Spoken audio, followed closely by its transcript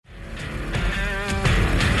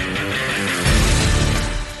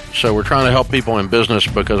So we're trying to help people in business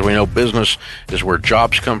because we know business is where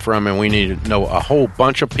jobs come from, and we need to know a whole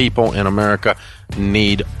bunch of people in America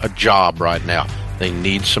need a job right now. They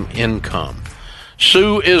need some income.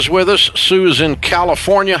 Sue is with us. Sue is in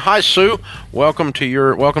California. Hi, Sue. Welcome to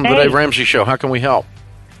the Dave Ramsey Show. How can we help?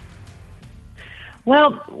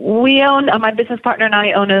 Well, we own, my business partner and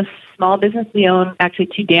I own a small business. We own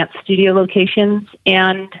actually 2 dance studio locations,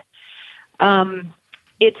 and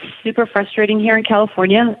it's super frustrating here in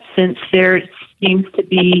California since there seems to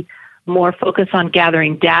be more focus on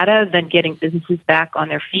gathering data than getting businesses back on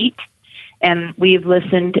their feet. And we've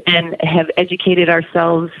listened and have educated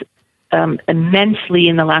ourselves immensely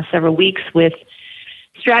in the last several weeks with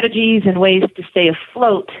strategies and ways to stay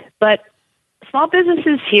afloat. But small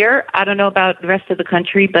businesses here, I don't know about the rest of the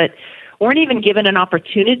country, but weren't even given an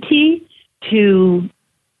opportunity to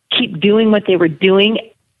keep doing what they were doing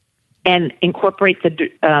and incorporate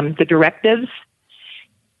the directives.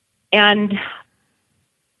 And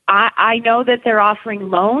I know that they're offering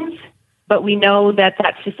loans, but we know that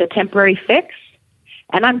that's just a temporary fix.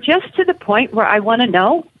 And I'm just to the point where I want to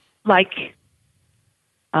know, like,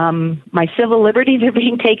 my civil liberties are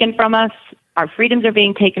being taken from us, our freedoms are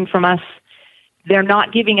being taken from us. They're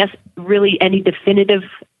not giving us really any definitive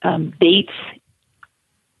dates.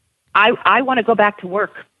 I want to go back to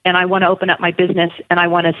work, and I want to open up my business, and I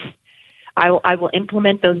will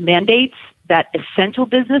implement those mandates that essential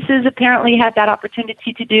businesses apparently had that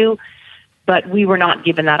opportunity to do, but we were not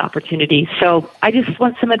given that opportunity. So I just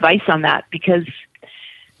want some advice on that because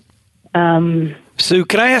Sue,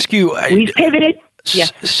 can I ask you? We've pivoted.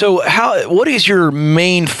 Yes. So what is your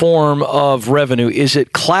main form of revenue? Is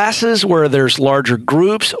it classes where there's larger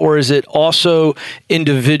groups, or is it also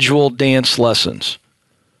individual dance lessons?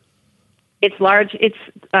 It's large.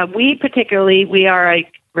 We are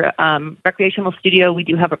a recreational studio. We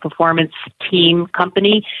do have a performance team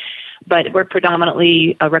company, but we're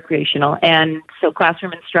predominantly recreational. And so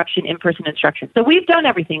classroom instruction, in-person instruction. So we've done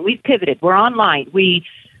everything. We've pivoted. We're online. We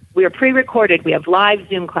are pre-recorded. We have live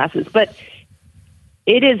Zoom classes, but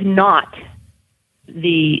it is not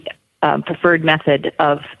the preferred method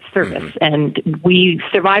of service. And we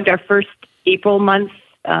survived our first April month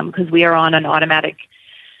because we are on an automatic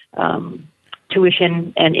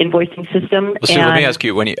tuition and invoicing system. Well, so let me ask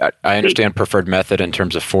you, I understand preferred method in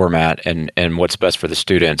terms of format and what's best for the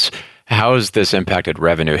students. How has this impacted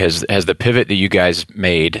revenue? Has the pivot that you guys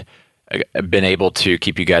made been able to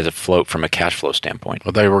keep you guys afloat from a cash flow standpoint?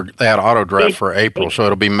 Well, they had auto draft for April, so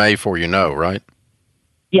it'll be May before you know, right?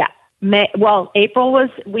 Yeah. April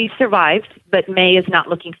we survived, but May is not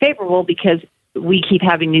looking favorable because we keep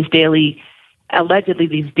having these daily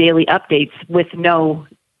updates with no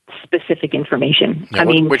specific information. Yeah,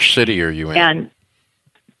 which city are you in? And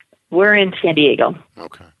we're in San Diego.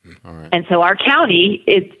 Okay. All right. And so our county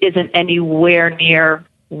isn't anywhere near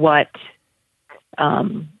what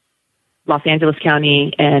Los Angeles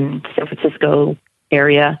County and San Francisco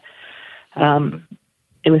area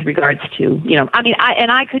with regards to,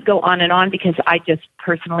 I could go on and on because I just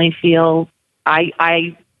personally feel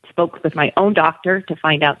I spoke with my own doctor to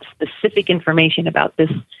find out specific information about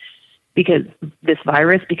this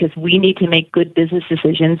virus, because we need to make good business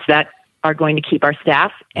decisions that are going to keep our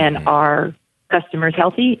staff and our customers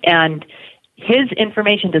healthy. And his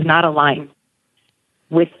information does not align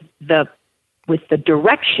with the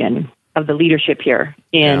direction of the leadership here.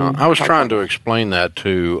 I was trying to explain that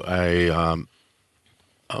to a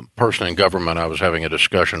person in government I was having a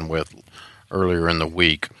discussion with earlier in the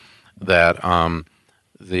week, that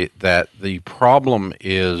the problem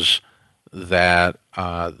is that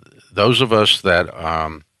those of us that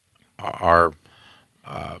are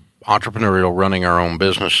entrepreneurial, running our own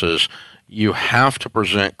businesses, you have to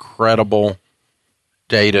present credible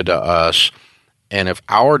data to us. And if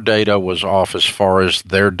our data was off as far as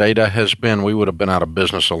their data has been, we would have been out of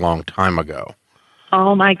business a long time ago.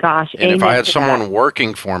 Oh, my gosh. And if I had someone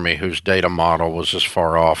working for me whose data model was as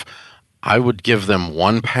far off, I would give them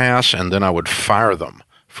one pass and then I would fire them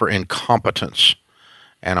for incompetence.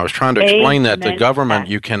 And I was trying to explain that to government.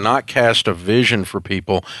 You cannot cast a vision for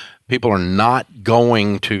people. People are not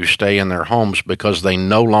going to stay in their homes because they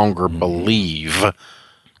no longer believe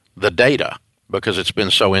the data, because it's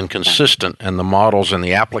been so inconsistent, and the models and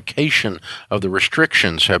the application of the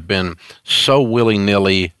restrictions have been so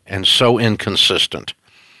willy-nilly and so inconsistent.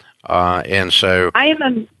 And so I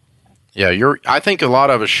think a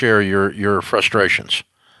lot of us share your frustrations.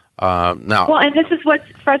 Well, and this is what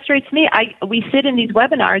frustrates me. We sit in these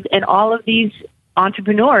webinars, and all of these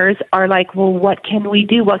entrepreneurs are like, well, what can we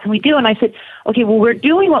do? What can we do? And I said, okay, well, we're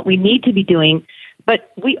doing what we need to be doing,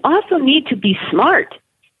 but we also need to be smart.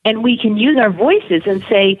 and we can use our voices and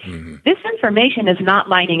say, this information is not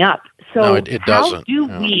lining up. So no, it how doesn't. do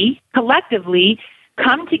we collectively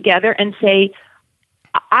come together and say,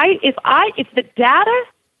 if the data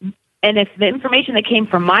and if the information that came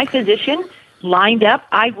from my physician lined up,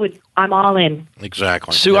 I'm all in.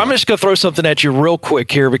 Exactly. Sue, I'm just going to throw something at you real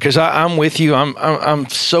quick here because I'm with you. I'm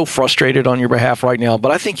so frustrated on your behalf right now,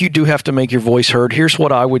 but I think you do have to make your voice heard. Here's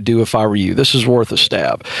what I would do if I were you. This is worth a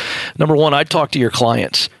stab. Number one, I'd talk to your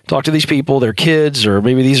clients. Talk to these people, their kids, or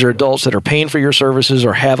maybe these are adults that are paying for your services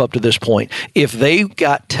or have up to this point. If they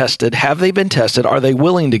got tested, have they been tested? Are they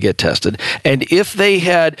willing to get tested? And if they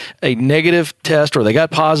had a negative test or they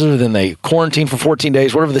got positive, then they quarantine for 14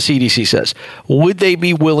 days, whatever the CDC says, would they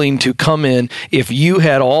be willing to come in if you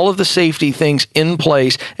had all of the safety things in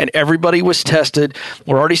place and everybody was tested?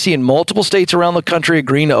 We're already seeing multiple states around the country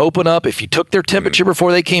agreeing to open up. If you took their temperature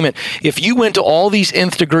before they came in, if you went to all these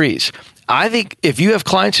nth degrees, I think if you have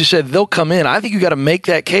clients who said they'll come in, I think you got to make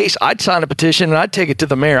that case. I'd sign a petition and I'd take it to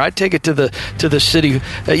the mayor. I'd take it to the city.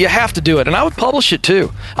 You have to do it, and I would publish it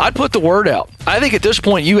too. I'd put the word out. I think at this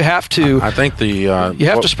point you have to. I think you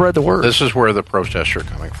have to spread the word. This is where the protests are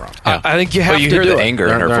coming from. I think you have to hear do the it. anger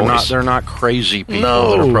in her voice. They're not crazy people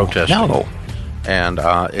that are protesting. No. And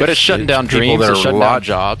but it's shutting down dreams. It's shutting down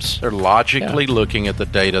jobs. They're logically looking at the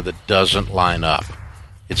data that doesn't line up.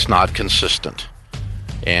 It's not consistent.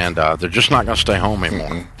 And they're just not going to stay home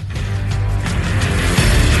anymore.